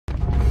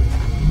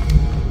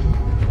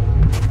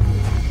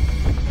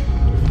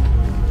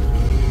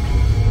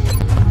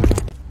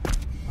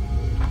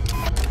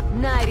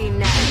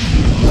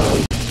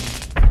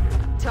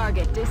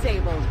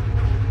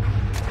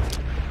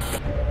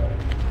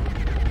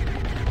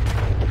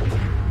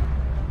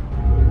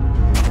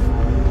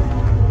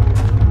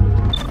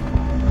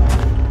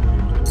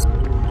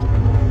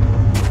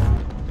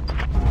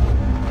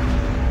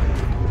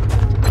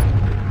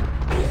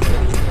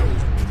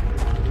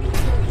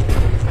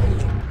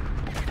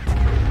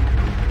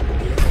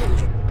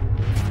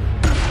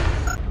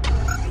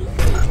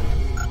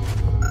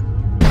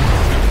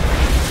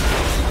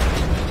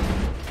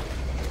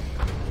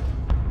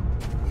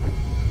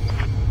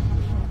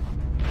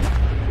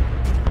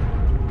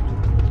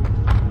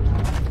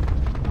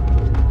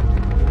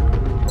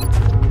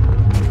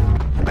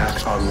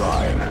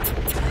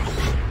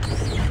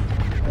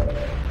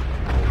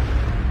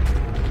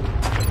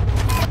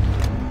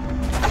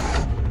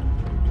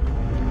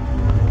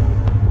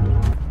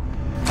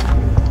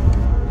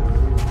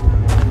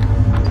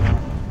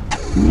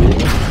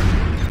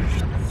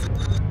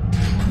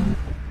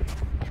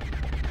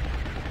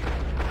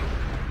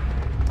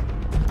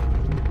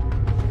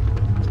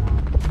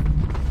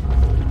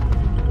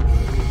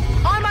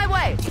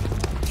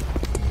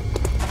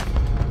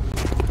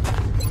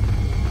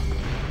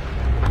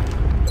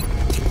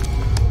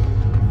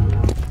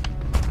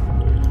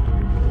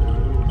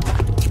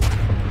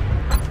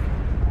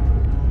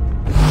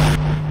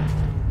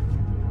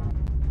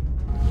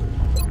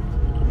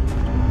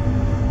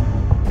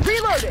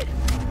started!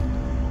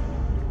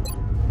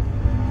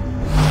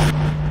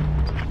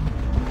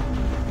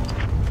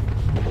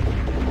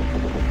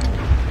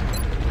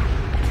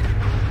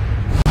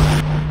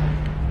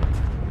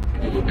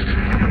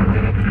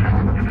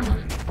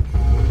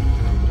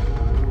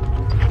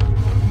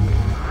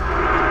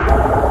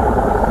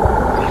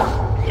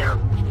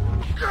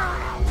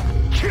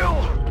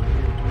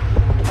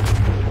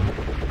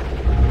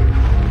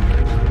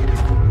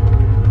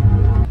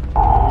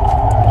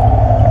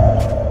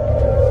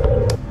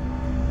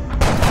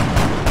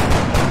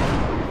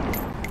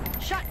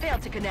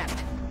 To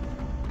connect.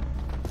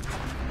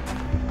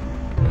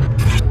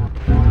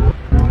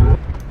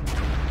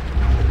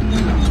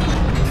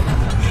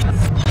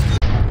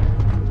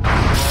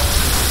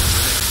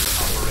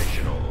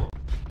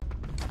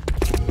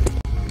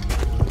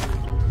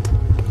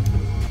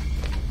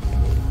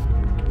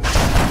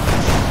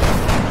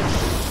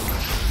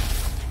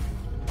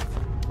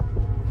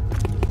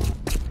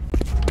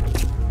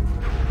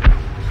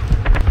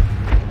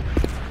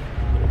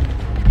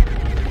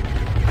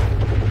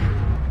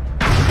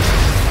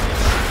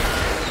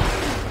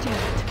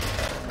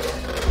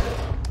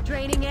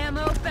 Draining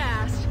ammo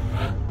fast.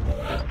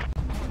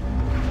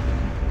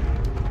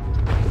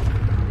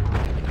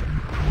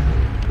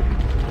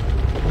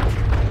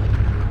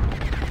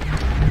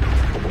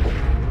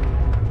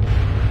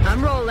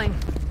 I'm rolling.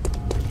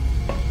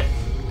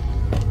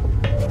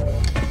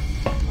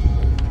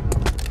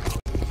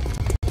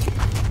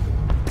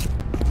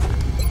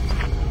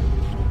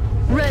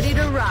 Ready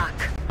to rock.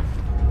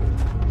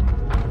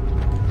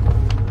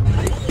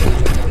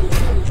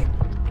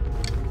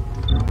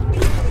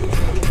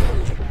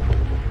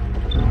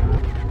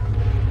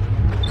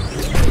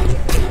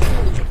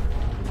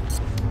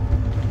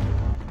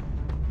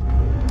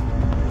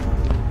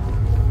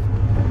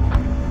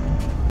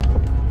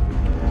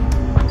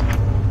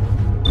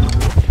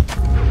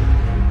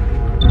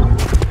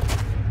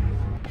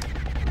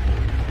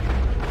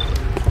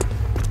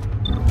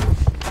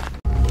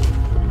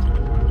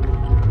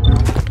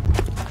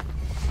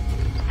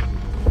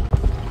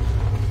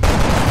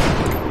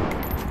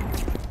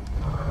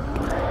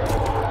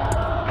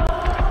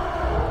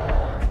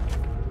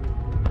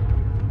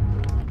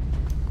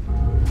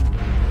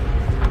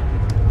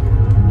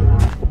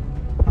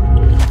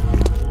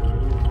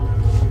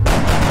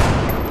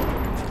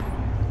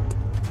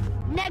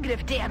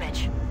 Negative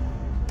damage.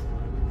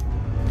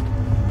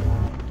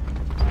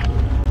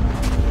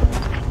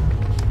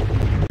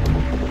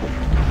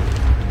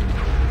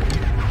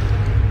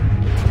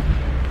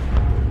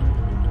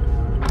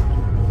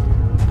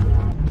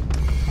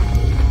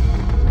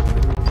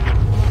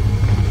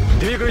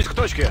 Двигаюсь к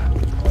точке.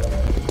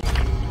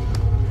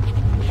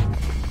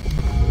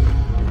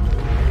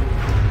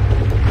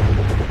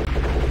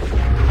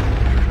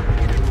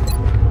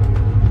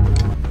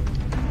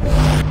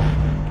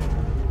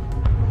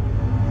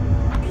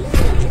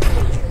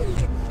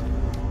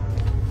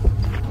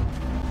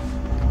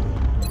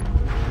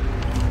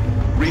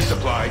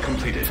 Resupply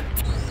completed.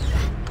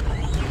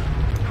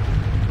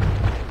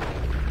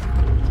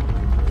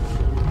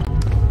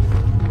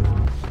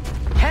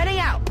 Heading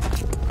out.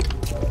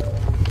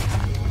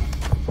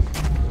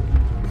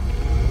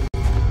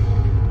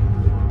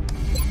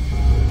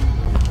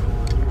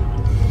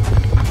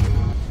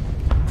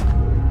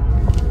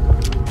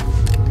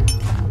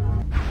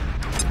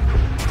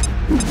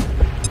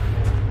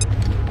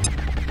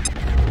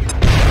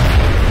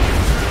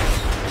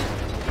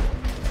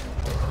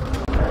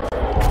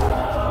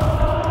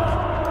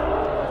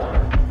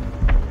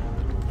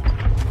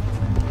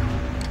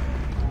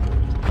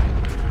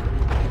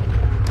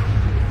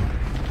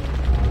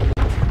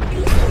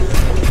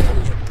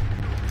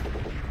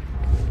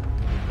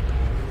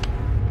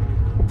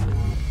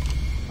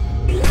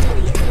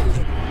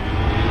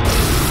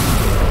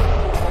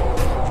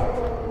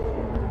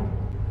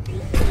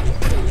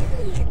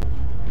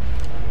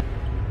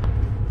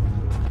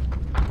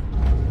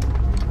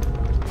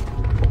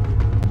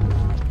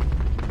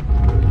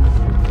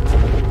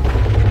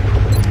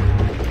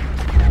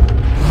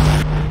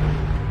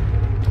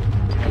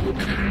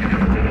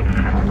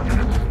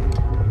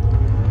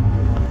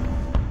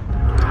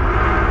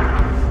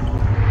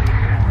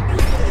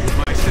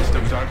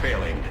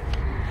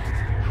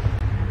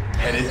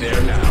 Headed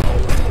there now.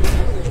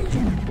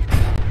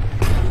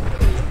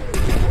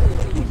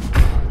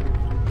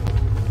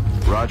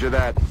 Roger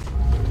that.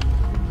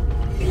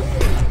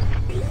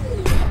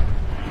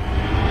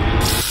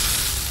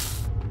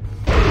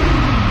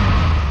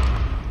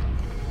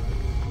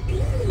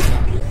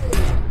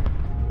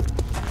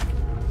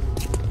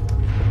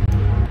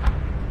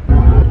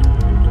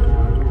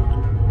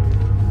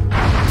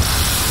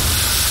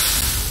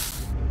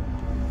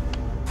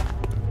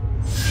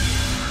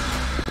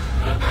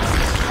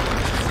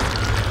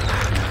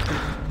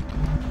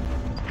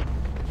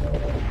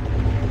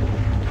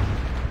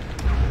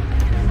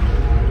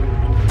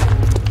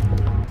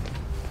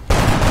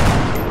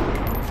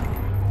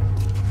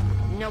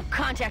 No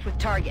contact with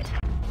target.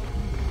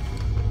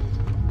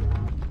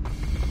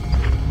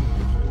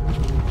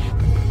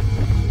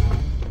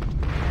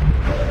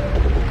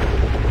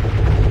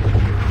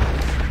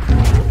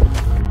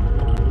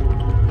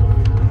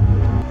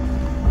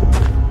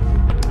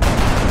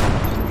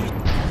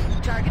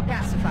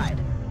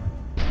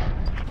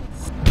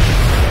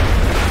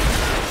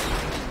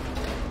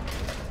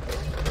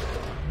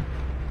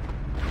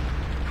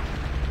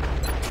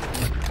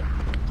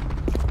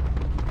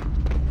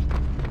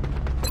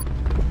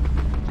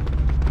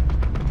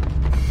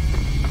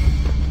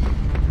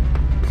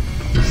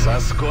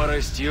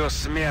 Скоростью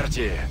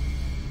смерти.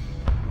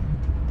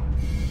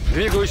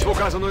 Двигаюсь в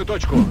указанную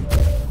точку.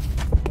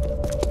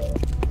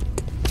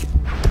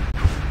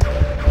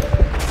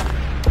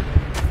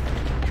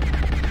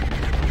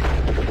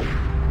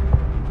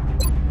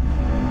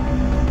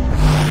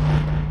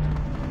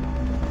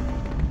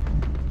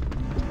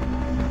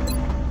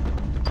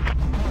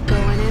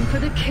 Going in for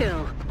the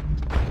kill.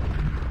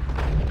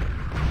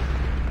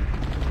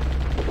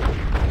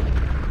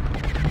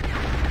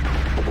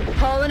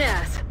 Hauling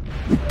ass.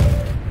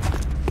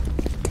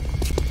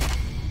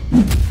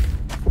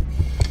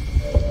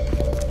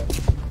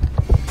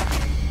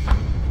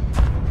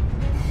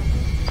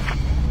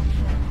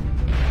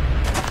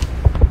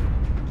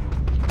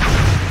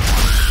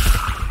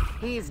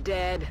 He's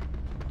dead.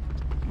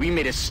 We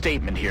made a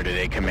statement here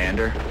today,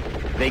 Commander.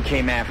 They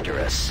came after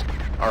us.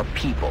 Our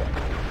people.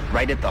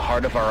 Right at the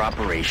heart of our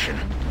operation.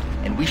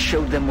 And we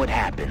showed them what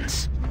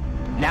happens.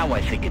 Now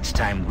I think it's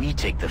time we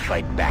take the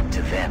fight back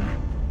to them.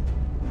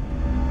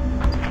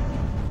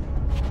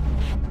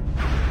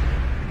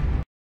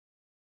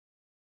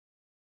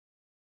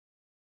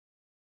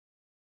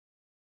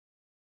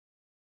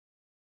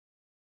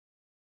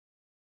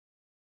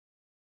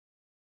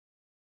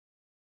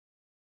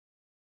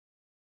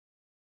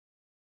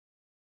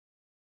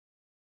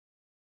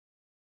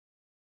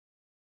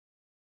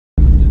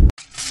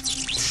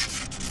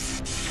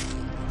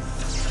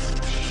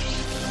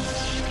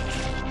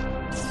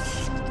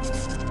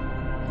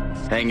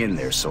 Hang in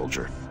there,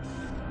 soldier.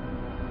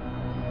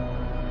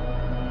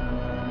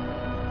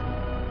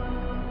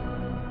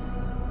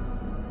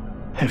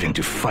 Having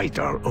to fight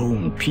our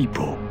own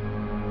people.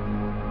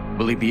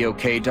 Will he be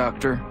okay,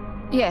 Doctor?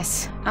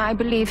 Yes, I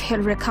believe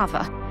he'll recover.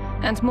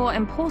 And more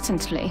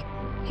importantly,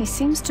 he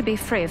seems to be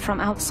free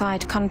from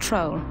outside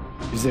control.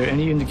 Is there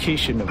any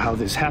indication of how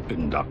this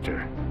happened,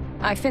 Doctor?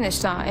 I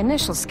finished our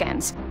initial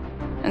scans,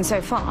 and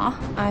so far,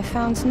 I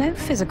found no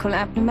physical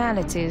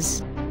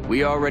abnormalities.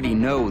 We already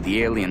know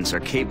the aliens are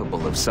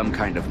capable of some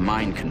kind of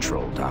mind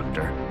control,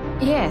 Doctor.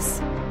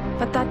 Yes,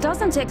 but that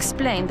doesn't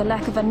explain the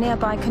lack of a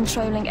nearby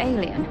controlling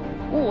alien,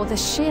 or the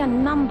sheer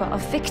number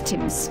of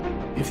victims.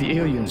 If the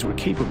aliens were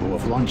capable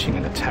of launching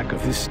an attack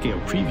of this scale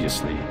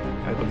previously,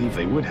 I believe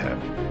they would have.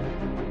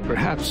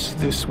 Perhaps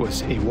this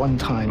was a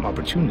one-time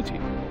opportunity.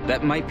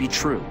 That might be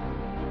true,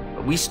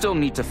 but we still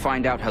need to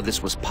find out how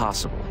this was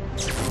possible.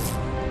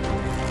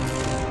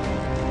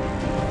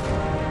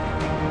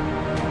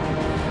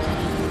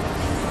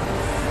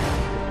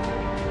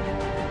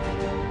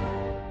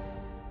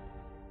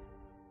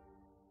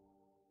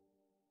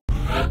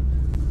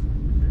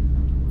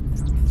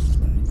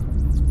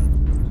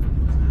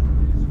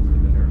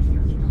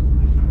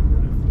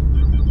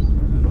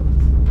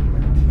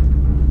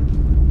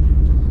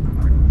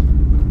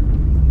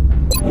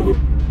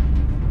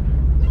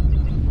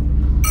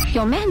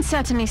 Your men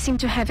certainly seem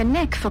to have a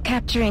knack for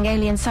capturing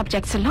alien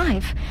subjects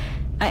alive.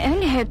 I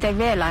only hope they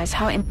realize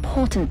how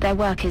important their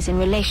work is in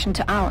relation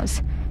to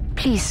ours.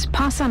 Please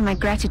pass on my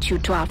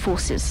gratitude to our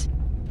forces.